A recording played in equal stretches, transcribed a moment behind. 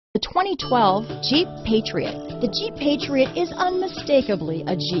2012 Jeep Patriot. The Jeep Patriot is unmistakably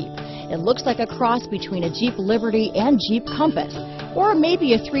a Jeep. It looks like a cross between a Jeep Liberty and Jeep Compass, or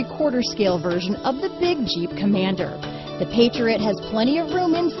maybe a 3/4 scale version of the big Jeep Commander. The Patriot has plenty of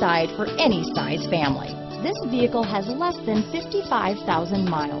room inside for any size family. This vehicle has less than 55,000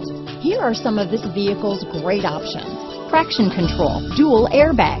 miles. Here are some of this vehicle's great options: traction control, dual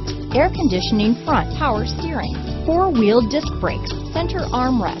airbags, air conditioning front, power steering, 4-wheel disc brakes, center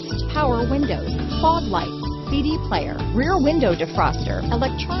armrest, power windows, fog lights, CD player, rear window defroster,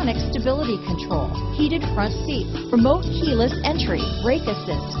 electronic stability control, heated front seats, remote keyless entry, brake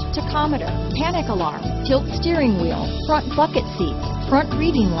assist, tachometer, panic alarm, tilt steering wheel, front bucket seats, front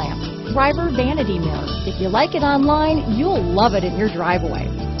reading lamps, driver vanity mirror. If you like it online, you'll love it in your driveway.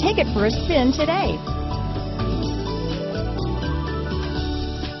 Take it for a spin today.